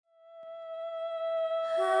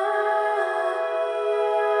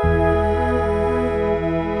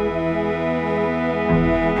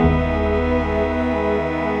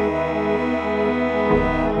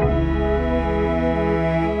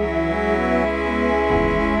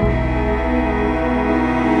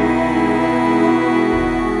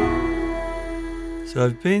So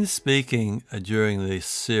I've been speaking during this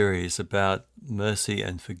series about mercy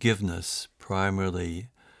and forgiveness, primarily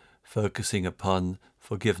focusing upon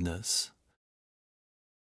forgiveness.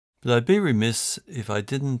 But I'd be remiss if I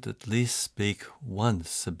didn't at least speak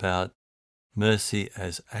once about mercy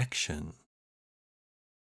as action.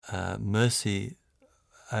 Mercy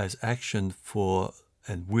as action for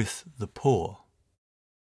and with the poor.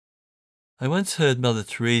 I once heard Mother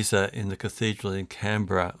Teresa in the cathedral in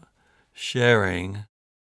Canberra sharing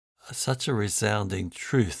such a resounding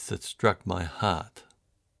truth that struck my heart.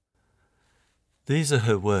 These are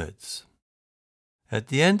her words. At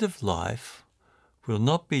the end of life, we'll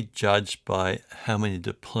not be judged by how many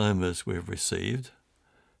diplomas we've received,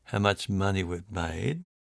 how much money we've made,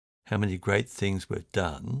 how many great things we've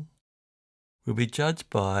done. We'll be judged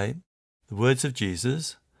by the words of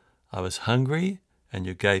Jesus, I was hungry and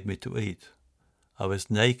you gave me to eat. I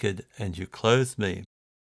was naked and you clothed me.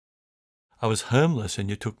 I was homeless and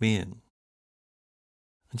you took me in.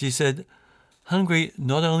 And she said, hungry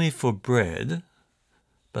not only for bread,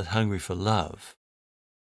 but hungry for love.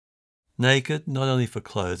 Naked not only for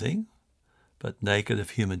clothing, but naked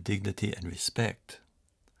of human dignity and respect.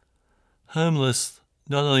 Homeless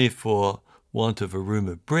not only for want of a room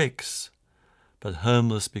of bricks, but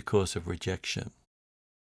homeless because of rejection.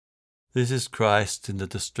 This is Christ in the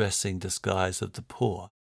distressing disguise of the poor.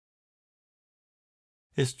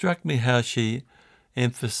 It struck me how she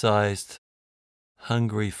emphasized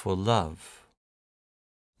hungry for love,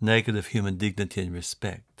 naked of human dignity and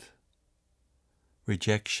respect,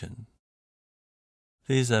 rejection.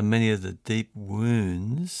 These are many of the deep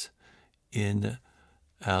wounds in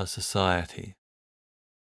our society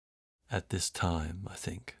at this time, I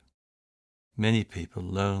think. Many people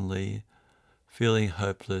lonely, feeling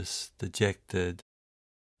hopeless, dejected,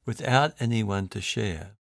 without anyone to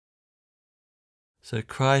share. So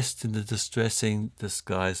Christ in the distressing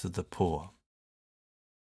disguise of the poor.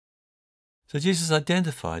 So Jesus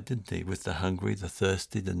identified, didn't he, with the hungry, the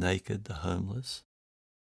thirsty, the naked, the homeless,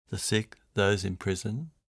 the sick, those in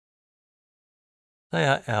prison. They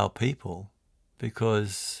are our people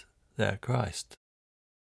because they are Christ.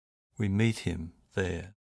 We meet him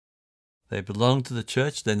there. They belong to the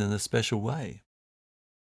church then in a special way,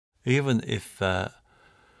 even if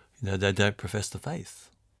they don't profess the faith.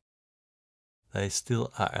 They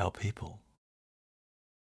still are our people.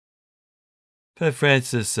 Pope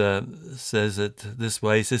Francis says it this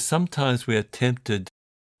way. He says, sometimes we are tempted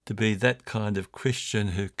to be that kind of Christian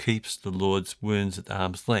who keeps the Lord's wounds at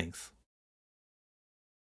arm's length.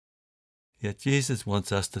 Yet Jesus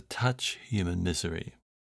wants us to touch human misery,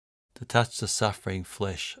 to touch the suffering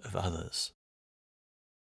flesh of others.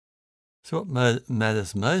 So what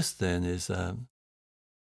matters most then is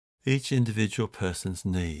each individual person's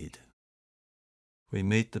need. We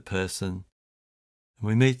meet the person, and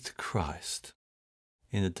we meet Christ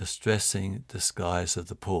in the distressing disguise of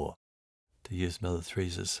the poor, to use Mother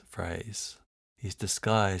Teresa's phrase. He's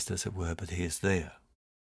disguised, as it were, but he is there. I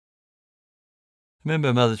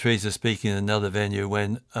remember Mother Teresa speaking in another venue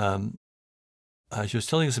when she was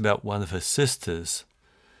telling us about one of her sisters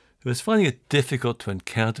who was finding it difficult to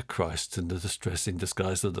encounter Christ in the distressing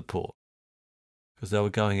disguise of the poor, because they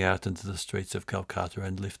were going out into the streets of Calcutta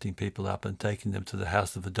and lifting people up and taking them to the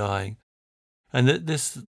house of the dying. And the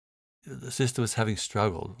sister was having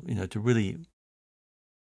struggled, to really,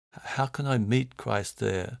 how can I meet Christ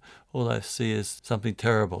there? All I see is something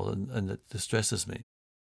terrible and it distresses me.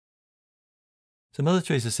 So Mother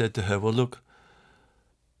Teresa said to her, well, look,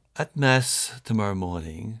 at Mass tomorrow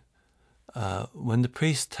morning, when the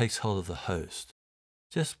priest takes hold of the host,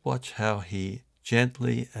 just watch how he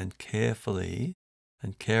gently and carefully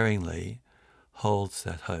and caringly holds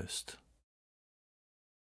that host.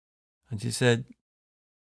 And she said,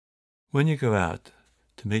 when you go out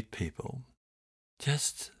to meet people,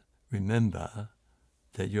 just remember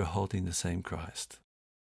that you're holding the same Christ.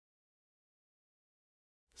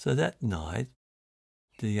 So that night,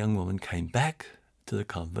 the young woman came back to the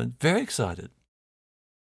convent very excited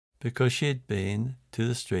because she had been to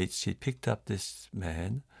the streets. She'd picked up this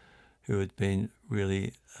man who had been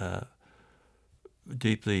really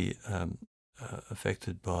deeply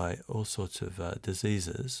affected by all sorts of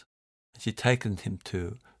diseases. She'd taken him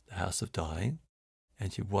to the house of dying,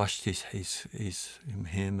 and she washed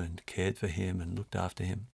him and cared for him and looked after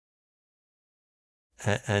him.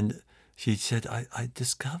 And she said, I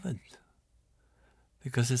discovered,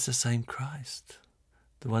 because it's the same Christ.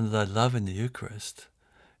 The one that I love in the Eucharist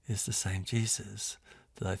is the same Jesus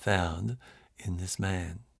that I found in this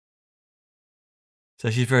man. So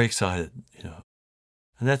she's very excited,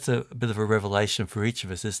 And that's a bit of a revelation for each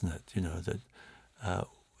of us, isn't it? That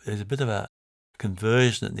there's a bit of a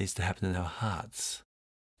conversion that needs to happen in our hearts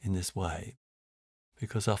in this way,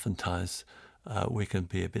 because oftentimes we can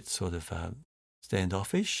be a bit sort of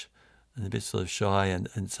standoffish and a bit sort of shy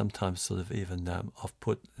and sometimes sort of even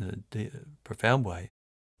off-put in a profound way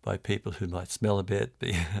by people who might smell a bit,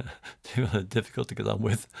 be difficult to get on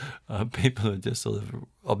with, people who are just sort of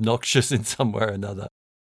obnoxious in some way or another,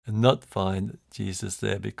 and not find Jesus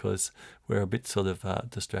there because we're a bit sort of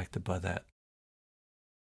distracted by that.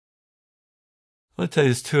 I want to tell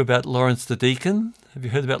you this too about Lawrence the Deacon. Have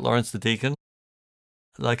you heard about Lawrence the Deacon?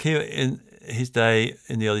 Like he, in his day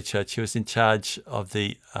in the early church, he was in charge of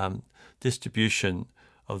the distribution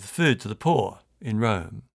of the food to the poor in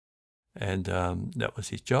Rome. And that was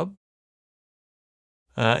his job.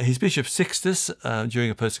 His Bishop Sixtus,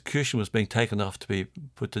 during a persecution, was being taken off to be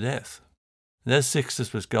put to death. And as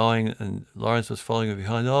Sixtus was going and Lawrence was following him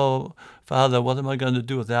behind, "Oh, Father, what am I going to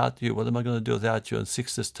do without you? What am I going to do without you?" And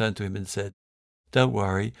Sixtus turned to him and said, "Don't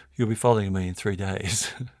worry, you'll be following me in 3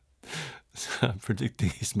 days." So I'm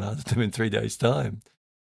predicting his martyrdom in 3 days' time.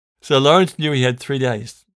 So Lawrence knew he had 3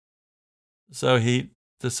 days. So he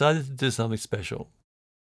decided to do something special.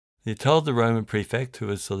 He told the Roman prefect, who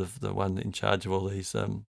was sort of the one in charge of all these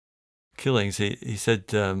killings, he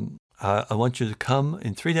said, I want you to come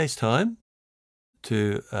in 3 days' time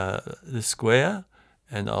to this square,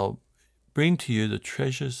 and I'll bring to you the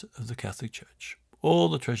treasures of the Catholic Church, all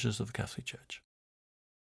the treasures of the Catholic Church.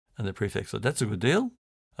 And the prefect said, "That's a good deal."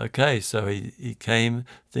 Okay, so he came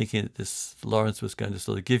thinking that this Lawrence was going to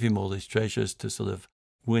sort of give him all these treasures to sort of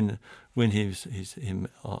win him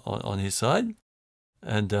on his side.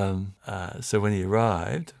 And so when he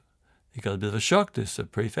arrived, he got a bit of a shock, this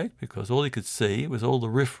prefect, because all he could see was all the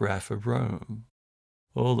riffraff of Rome.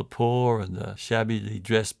 All the poor and the shabbily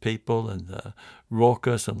dressed people and the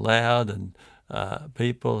raucous and loud and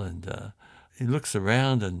people. And he looks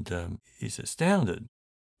around and he's astounded.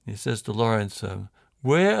 He says to Lawrence,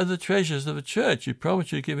 "Where are the treasures of a church? You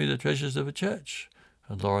promised you'd give me the treasures of a church."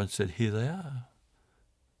 And Lawrence said, "Here they are.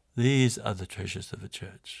 These are the treasures of a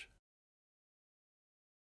church."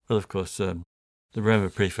 Well, of course, the Roman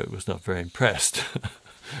prefect was not very impressed.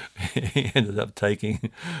 He ended up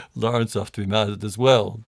taking Lawrence off to be martyred as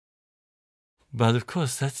well. But of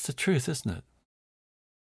course, that's the truth, isn't it?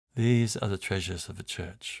 These are the treasures of a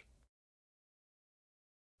church.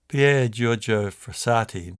 Pier Giorgio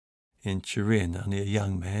Frassati in Turin, only a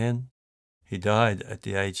young man, he died at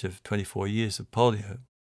the age of 24 years of polio.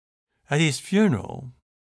 At his funeral,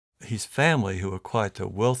 his family, who were quite a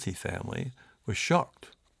wealthy family, were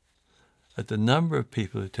shocked at the number of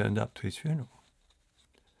people who turned up to his funeral.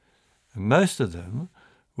 And most of them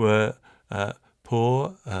were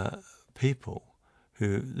poor people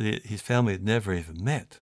who his family had never even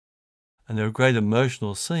met. And there were great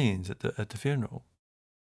emotional scenes at the funeral.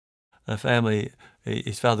 The family,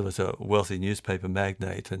 his father was a wealthy newspaper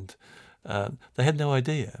magnate, and they had no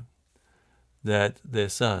idea that their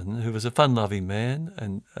son, who was a fun-loving man,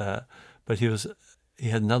 and but he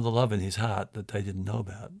had another love in his heart that they didn't know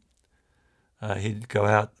about. He'd go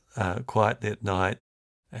out quietly at night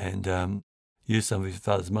and use some of his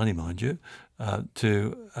father's money, mind you,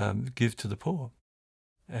 to give to the poor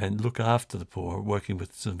and look after the poor, working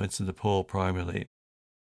with St. Vincent de Paul primarily,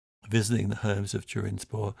 visiting the homes of Turin's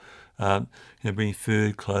poor, bringing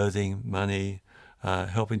food, clothing, money,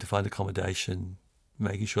 helping to find accommodation,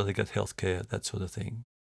 making sure they got health care, that sort of thing.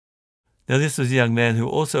 Now, this was a young man who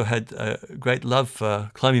also had a great love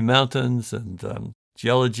for climbing mountains and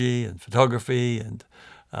geology and photography, and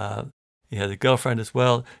he had a girlfriend as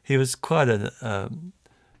well. He was quite an,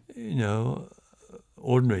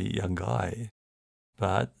 ordinary young guy,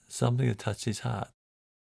 but something that touched his heart.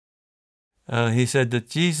 He said that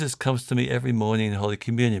Jesus comes to me every morning in Holy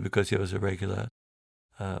Communion, because he was a regular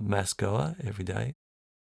Mass goer every day.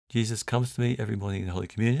 Jesus comes to me every morning in Holy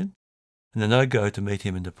Communion, and then I go to meet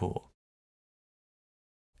him in the poor.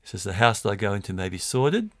 He says, the house that I go into may be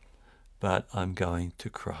sordid, but I'm going to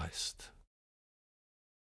Christ.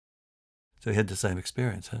 So he had the same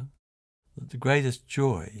experience, huh? The greatest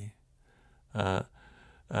joy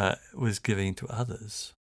was giving to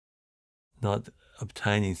others, not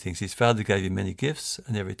obtaining things. His father gave him many gifts,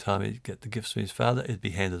 and every time he'd get the gifts from his father, it'd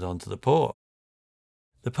be handed on to the poor.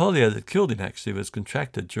 The polio that killed him actually was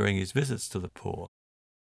contracted during his visits to the poor.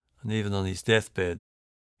 And even on his deathbed,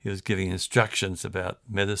 he was giving instructions about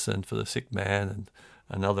medicine for the sick man and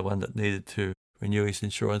another one that needed to renew his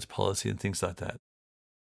insurance policy and things like that.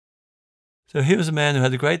 So he was a man who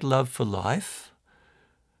had a great love for life,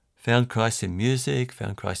 found Christ in music,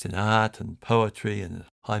 found Christ in art and poetry and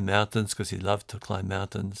high mountains, because he loved to climb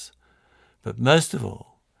mountains. But most of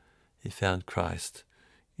all, he found Christ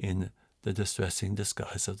in the distressing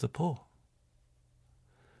disguise of the poor.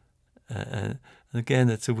 And again,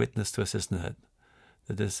 it's a witness to us, isn't it?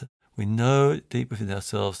 That we know deep within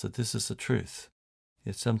ourselves that this is the truth.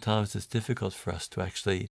 Yet sometimes it's difficult for us to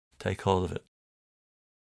actually take hold of it.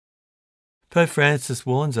 Pope Francis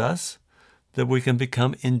warns us that we can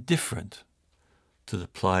become indifferent to the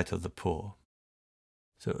plight of the poor.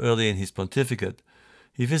 So early in his pontificate,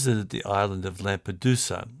 he visited the island of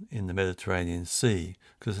Lampedusa in the Mediterranean Sea,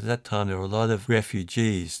 because at that time there were a lot of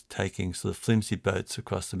refugees taking sort of flimsy boats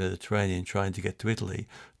across the Mediterranean trying to get to Italy,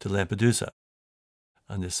 to Lampedusa,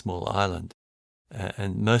 on this small island.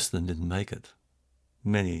 And most of them didn't make it.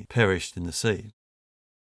 Many perished in the sea.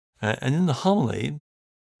 And in the homily,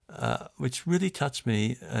 which really touched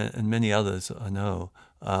me and many others I know,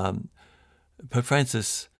 Pope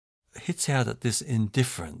Francis hits out at this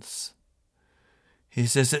indifference. He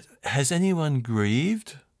says, has anyone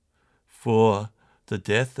grieved for the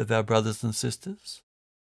death of our brothers and sisters,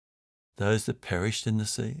 those that perished in the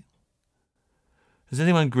sea? Has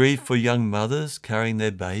anyone grieved for young mothers carrying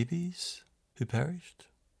their babies who perished?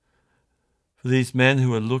 For these men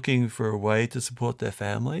who were looking for a way to support their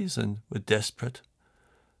families and were desperate,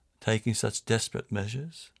 taking such desperate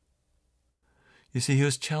measures? You see, he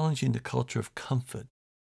was challenging the culture of comfort,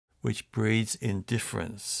 which breeds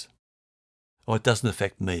indifference. Oh, it doesn't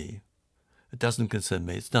affect me. It doesn't concern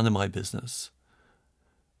me. It's none of my business.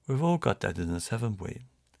 We've all got that in us, haven't we?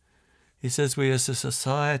 He says we are a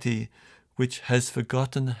society which has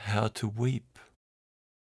forgotten how to weep,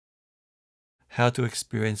 how to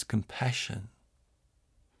experience compassion,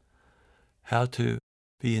 how to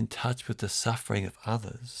be in touch with the suffering of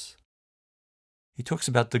others. He talks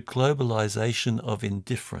about the globalization of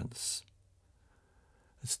indifference.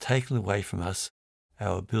 It's taken away from us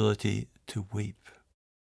our ability to weep.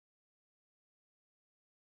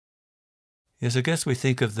 Yes, I guess we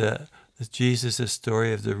think of the Jesus'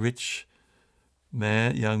 story of the rich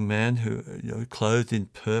man, young man who clothed in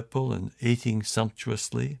purple and eating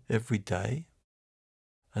sumptuously every day,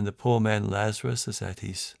 and the poor man Lazarus is at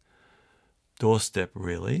his doorstep,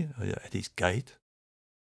 really, at his gate,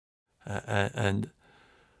 and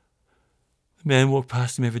the man walked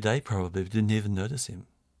past him every day, probably, but didn't even notice him.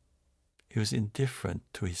 He was indifferent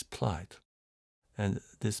to his plight. And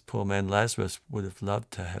this poor man Lazarus would have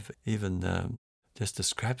loved to have even just the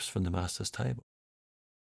scraps from the master's table.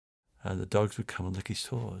 The dogs would come and lick his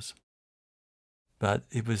sores. But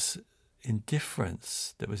it was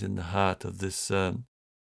indifference that was in the heart of this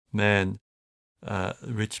man,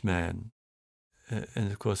 rich man.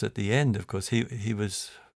 And of course, at the end, he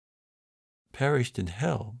was perished in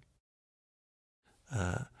hell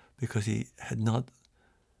because he had not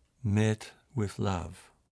met with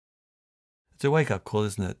love. It's a wake-up call,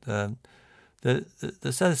 isn't it?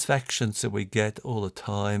 The satisfactions that we get all the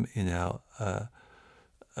time in our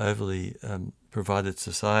overly provided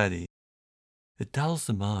society, it dulls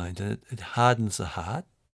the mind and it hardens the heart.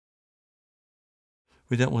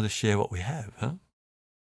 We don't want to share what we have, huh?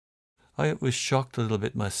 I was shocked a little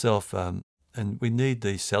bit myself, and we need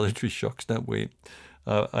these salutary shocks, don't we?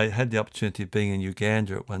 I had the opportunity of being in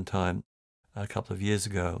Uganda at one time, a couple of years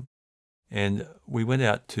ago, and we went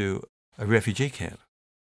out to a refugee camp.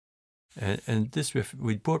 And this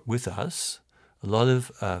we brought with us a lot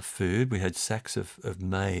of food. We had sacks of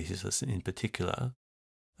maize in particular,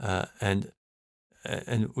 and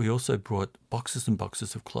we also brought boxes and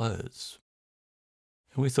boxes of clothes.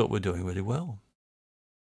 And we thought we were doing really well.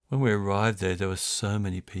 When we arrived there were so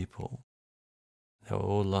many people. They were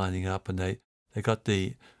all lining up, and they got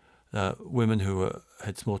the women who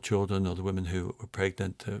had small children or the women who were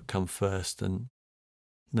pregnant to come first, and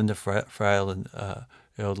then the frail and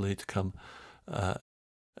elderly to come. But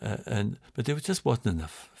there just wasn't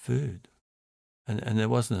enough food, and there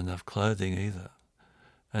wasn't enough clothing either.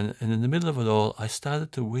 And in the middle of it all, I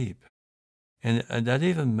started to weep. And that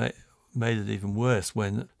even made it even worse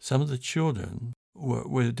when some of the children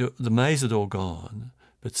the maize had all gone,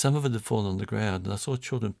 but some of it had fallen on the ground, and I saw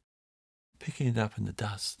children picking it up in the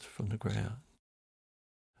dust from the ground.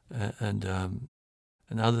 And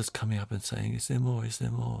others coming up and saying, is there more, is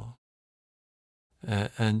there more?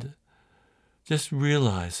 And just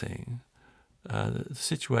realizing the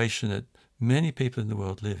situation that many people in the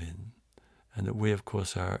world live in, and that we, of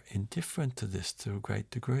course, are indifferent to this to a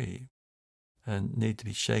great degree and need to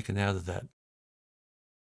be shaken out of that.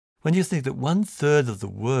 When you think that 1/3 of the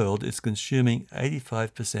world is consuming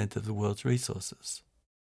 85% of the world's resources,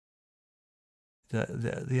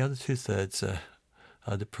 the other 2/3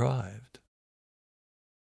 are deprived.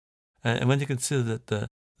 And when you consider that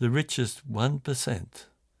the richest 1%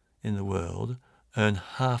 in the world earn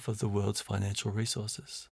half of the world's financial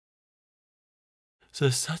resources, So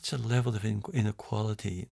there's such a level of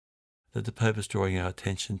inequality that the Pope is drawing our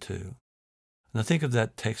attention to. And I think of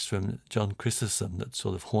that text from John Chrysostom that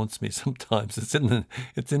sort of haunts me sometimes. It's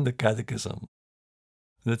in the Catechism.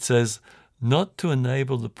 And it says, "Not to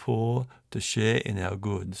enable the poor to share in our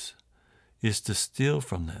goods is to steal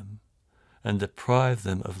from them and deprive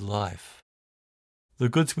them of life. The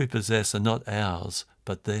goods we possess are not ours,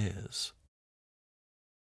 but theirs."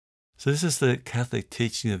 So this is the Catholic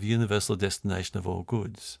teaching of universal destination of all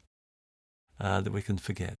goods that we can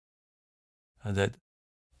forget. And that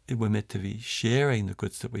we're meant to be sharing the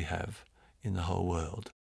goods that we have in the whole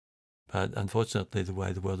world. But unfortunately, the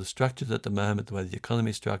way the world is structured at the moment, the way the economy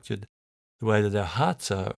is structured, the way that our hearts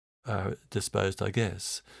are disposed, I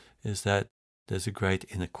guess, is that there's a great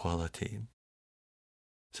inequality.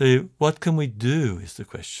 So what can we do is the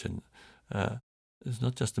question. It's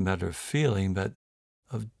not just a matter of feeling, but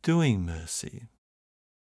of doing mercy.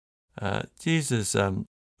 Jesus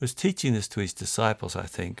was teaching this to his disciples, I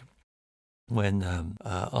think, when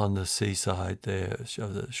on the seaside there,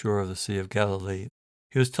 on the shore of the Sea of Galilee,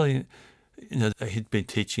 he was telling, he'd been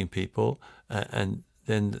teaching people, and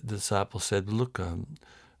then the disciples said, "Look,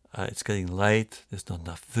 it's getting late, there's not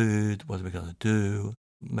enough food, what are we going to do?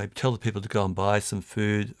 Maybe tell the people to go and buy some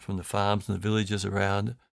food from the farms and the villages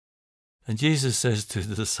around." And Jesus says to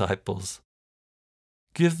the disciples,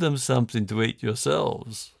 "Give them something to eat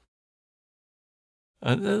yourselves."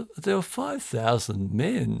 And there were 5,000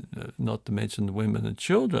 men, not to mention the women and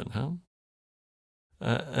children.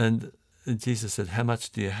 And Jesus said, "How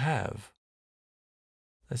much do you have?"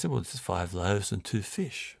 They said, "Well, it's 5 loaves and 2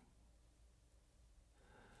 fish."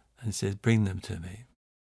 And he said, "Bring them to me."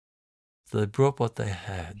 So they brought what they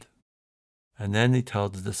had. And then he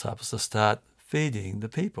told the disciples to start feeding the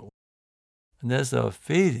people. And as they were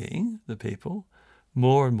feeding the people,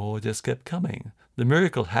 more and more just kept coming. The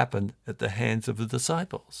miracle happened at the hands of the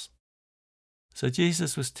disciples. So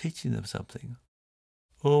Jesus was teaching them something.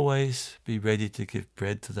 Always be ready to give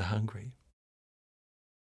bread to the hungry.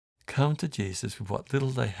 Come to Jesus with what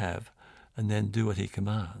little they have and then do what he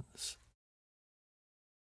commands.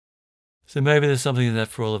 So maybe there's something in that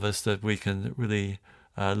for all of us that we can really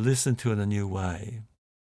listen to in a new way.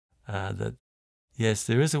 That yes,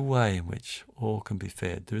 there is a way in which all can be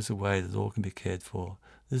fed. There is a way that all can be cared for.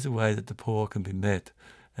 There's a way that the poor can be met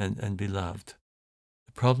and be loved.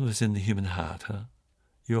 The problem is in the human heart.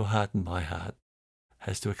 Your heart and my heart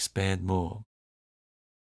has to expand more.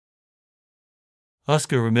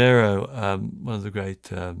 Oscar Romero, one of the great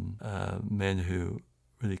men who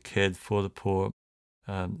really cared for the poor,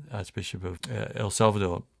 Archbishop of El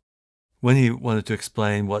Salvador, when he wanted to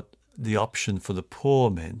explain what the option for the poor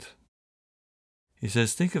meant, he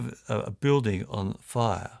says, think of a building on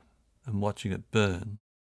fire and watching it burn.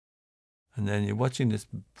 And then you're watching this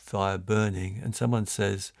fire burning and someone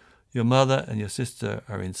says, your mother and your sister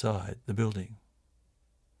are inside the building.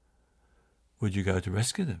 Would you go to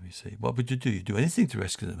rescue them, you see? What would you do? You'd do anything to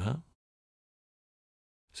rescue them,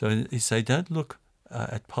 So he say, don't look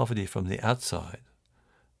at poverty from the outside,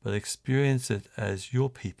 but experience it as your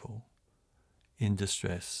people in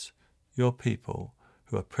distress, your people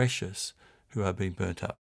who are precious, who are being burnt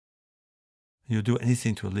up. You'll do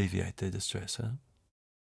anything to alleviate their distress,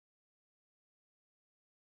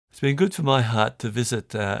 It's been good for my heart to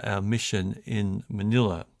visit our mission in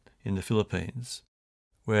Manila, in the Philippines,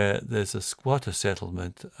 where there's a squatter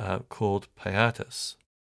settlement called Payatas.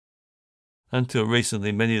 Until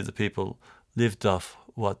recently, many of the people lived off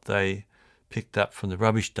what they picked up from the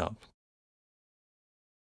rubbish dump.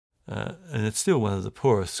 And it's still one of the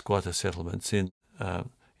poorest squatter settlements in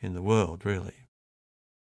the world, really,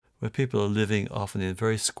 where people are living often in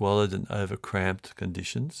very squalid and overcramped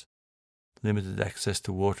conditions, limited access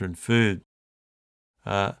to water and food.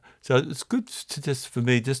 So it's good for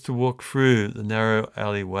me to walk through the narrow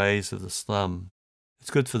alleyways of the slum. It's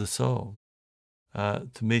good for the soul. To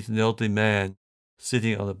meet an elderly man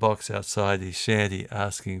sitting on a box outside his shanty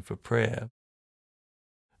asking for prayer.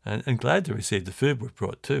 And glad to receive the food we've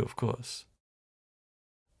brought too, of course.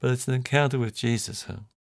 But it's an encounter with Jesus,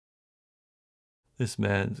 This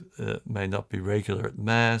man may not be regular at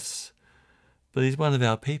Mass, but he's one of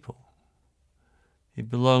our people. He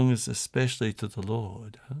belongs especially to the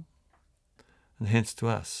Lord, and hence to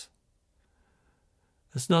us.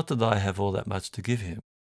 It's not that I have all that much to give him,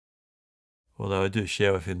 although I do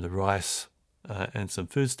share with him the rice and some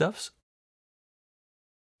foodstuffs,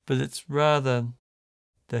 but it's rather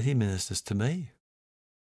that he ministers to me.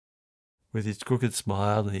 With his crooked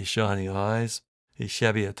smile and his shining eyes, his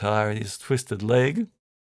shabby attire and his twisted leg.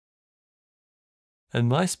 And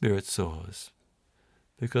my spirit soars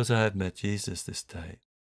because I have met Jesus this day.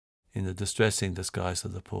 in the distressing disguise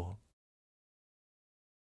of the poor.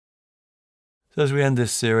 So as we end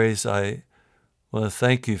this series, I want to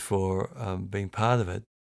thank you for being part of it.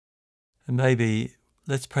 And maybe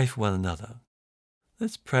let's pray for one another.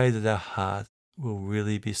 Let's pray that our heart will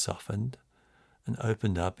really be softened and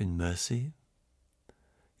opened up in mercy.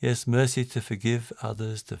 Yes, mercy to forgive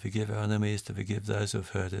others, to forgive our enemies, to forgive those who have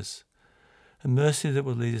hurt us. And mercy that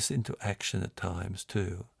will lead us into action at times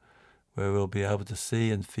too, where we'll be able to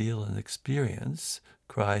see and feel and experience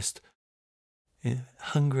Christ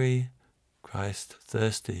hungry, Christ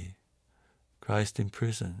thirsty, Christ in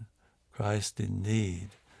prison, Christ in need,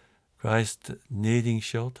 Christ needing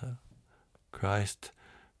shelter, Christ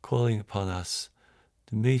calling upon us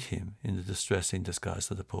to meet him in the distressing disguise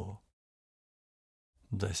of the poor.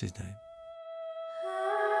 Bless his name.